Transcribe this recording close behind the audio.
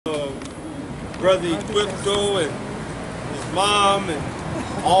Brother Equipto and his mom and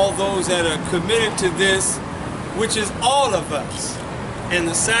all those that are committed to this, which is all of us. And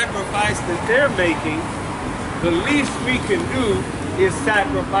the sacrifice that they're making, the least we can do is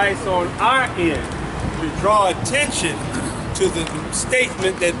sacrifice on our end to draw attention to the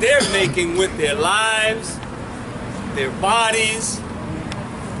statement that they're making with their lives, their bodies,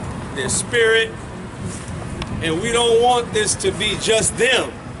 their spirit. And we don't want this to be just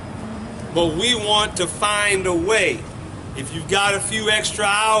them, but we want to find a way. If you've got a few extra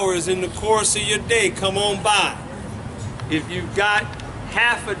hours in the course of your day, come on by. If you've got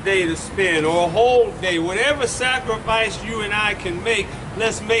half a day to spend or a whole day, whatever sacrifice you and I can make,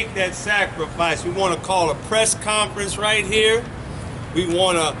 let's make that sacrifice. We want to call a press conference right here. We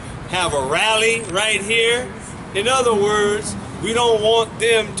want to have a rally right here. In other words, we don't want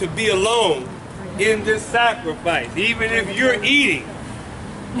them to be alone in this sacrifice. Even if you're eating,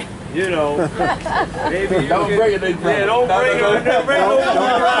 you know, maybe you don't bring it. Yeah, don't bring it. Don't bring it.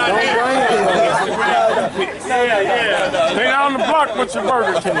 Yeah. Stay down the block with your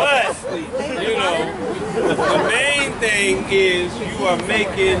burgers. But, you know, the main thing is you are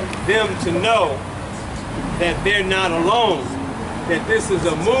making them to know that they're not alone, that this is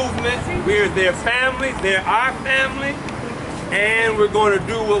a movement. We're their family, they're our family, and we're going to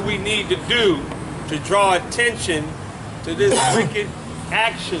do what we need to do to draw attention to this wicked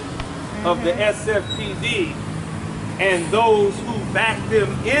action of the SFPD and those who back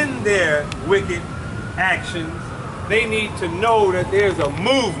them in their wicked actions. They need to know that there's a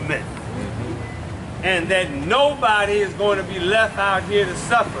movement and that nobody is going to be left out here to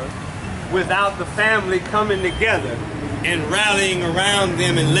suffer without the family coming together and rallying around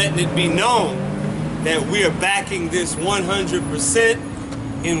them and letting it be known that we are backing this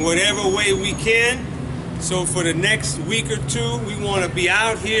 100% in whatever way we can. So for the next week or two, we want to be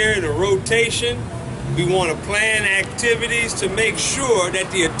out here in a rotation. We want to plan activities to make sure that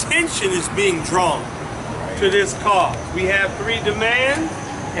the attention is being drawn to this cause. We have 3 demands,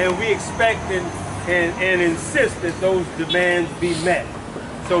 and we expect and insist that those demands be met.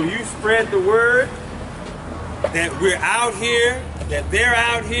 So you spread the word that we're out here, that they're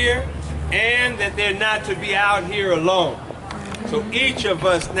out here, and that they're not to be out here alone. So each of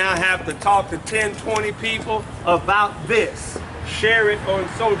us now have to talk to 10, 20 people about this. Share it on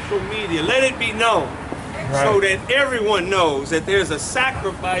social media. Let it be known so that everyone knows that there's a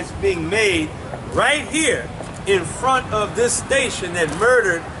sacrifice being made right here in front of this station that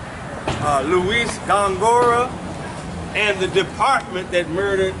murdered Luis Gongora and the department that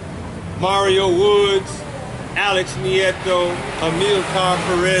murdered Mario Woods, Alex Nieto, Amilcar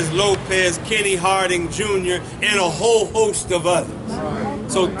Perez Lopez, Kenny Harding Jr., and a whole host of others.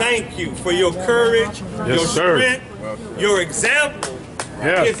 So thank you for your courage, your strength, your example.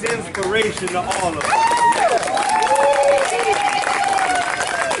 It's inspiration to all of us.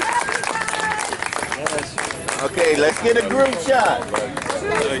 Okay, let's get a group shot. I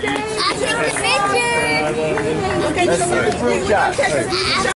took a picture. Let's get a group shot.